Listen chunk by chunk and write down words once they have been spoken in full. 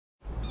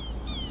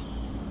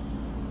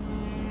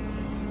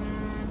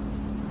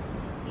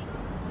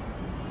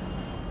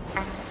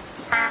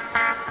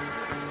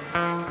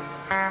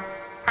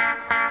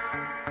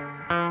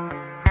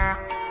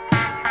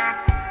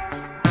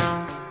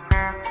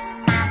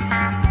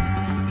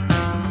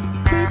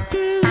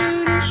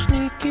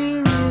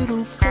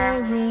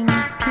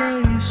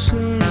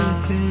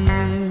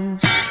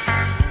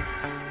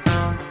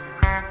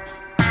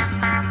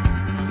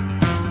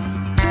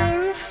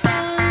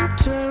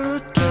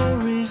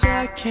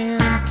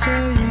can't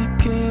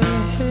take it.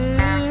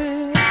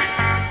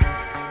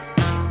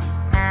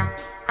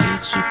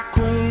 It's a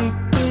great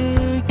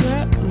big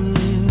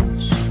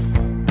atlas.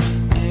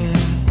 Yeah,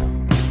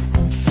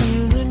 I'm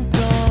feeling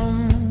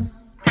dumb.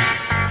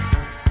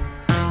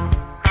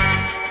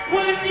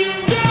 When you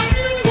got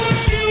what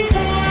you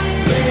want,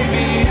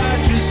 baby, I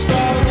should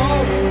start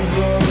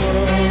over.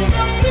 There's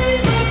nothing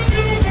left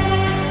to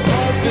want.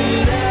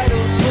 Open at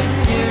 'em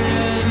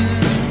again.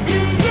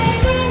 You don't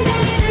know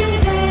what you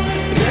want.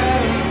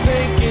 Yeah, I'm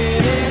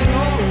thinking it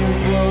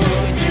over.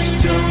 Just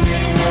tell me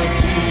what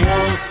you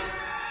want.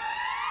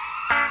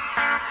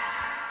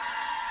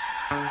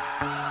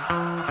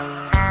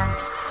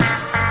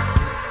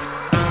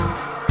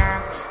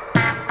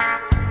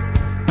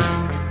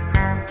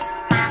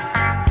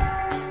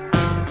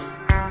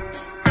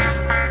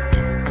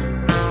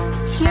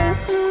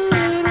 Floating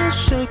in a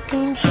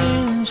second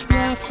hands,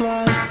 laugh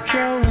like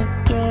Joe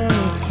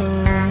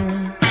does.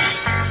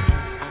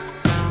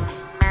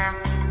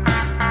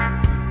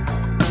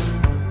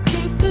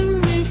 Keeping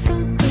me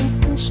from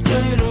thinking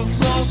straight of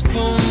lost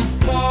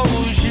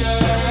composure.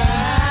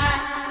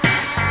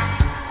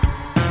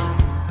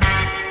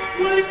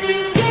 When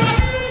you got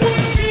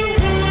what you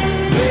want,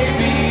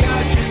 baby,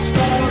 I should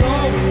start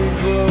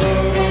over.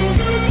 There's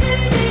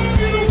nothing left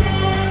to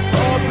want.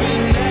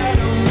 Open at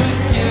 'em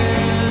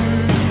again.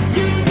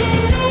 You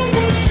don't know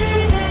what you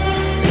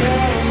want.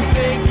 Yeah, I'm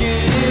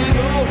thinking it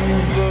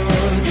over.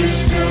 Just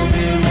tell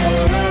me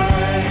what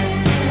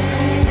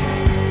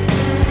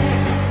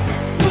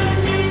When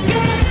you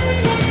got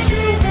what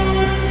you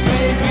want,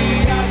 baby,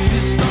 I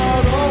should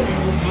start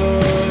over.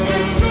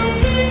 There's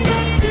nothing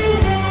left to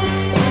want.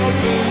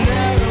 Open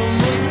at 'em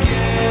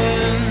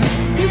again.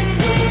 You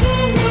don't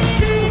know what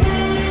you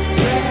want.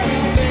 Yeah,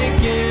 I'm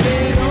thinking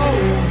it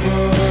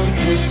over.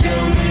 Just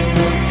tell me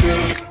what you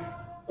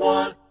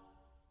want.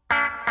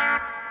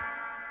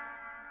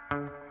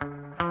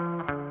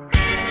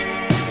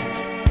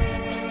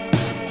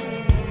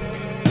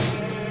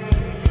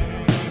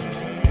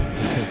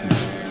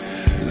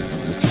 This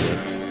is a trip.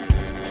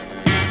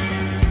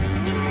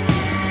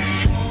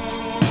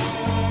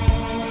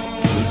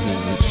 This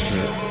is a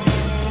trip.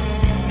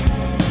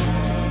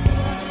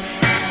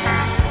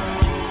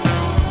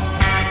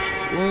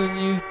 When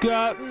you've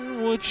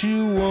gotten what you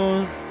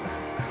want,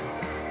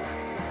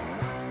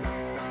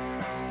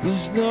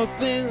 there's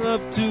nothing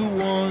left to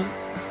want.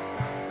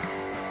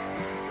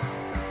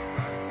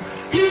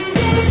 You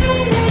don't know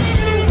what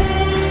you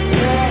want.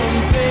 Yeah, I'm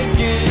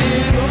thinking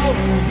it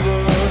over.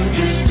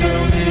 Just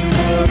tell me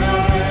what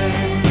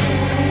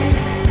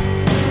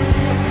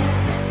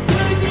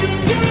When you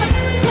got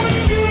what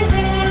you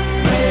want,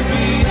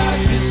 maybe I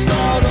should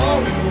start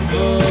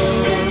over.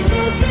 There's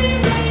nothing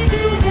left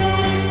to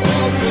want.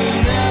 Open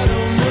at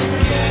 'em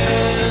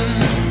again.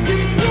 You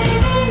don't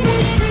know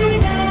what you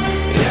want.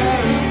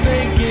 Yeah, I'm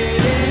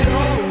thinking it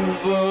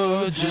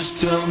over. Just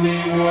tell me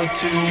what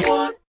you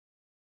want.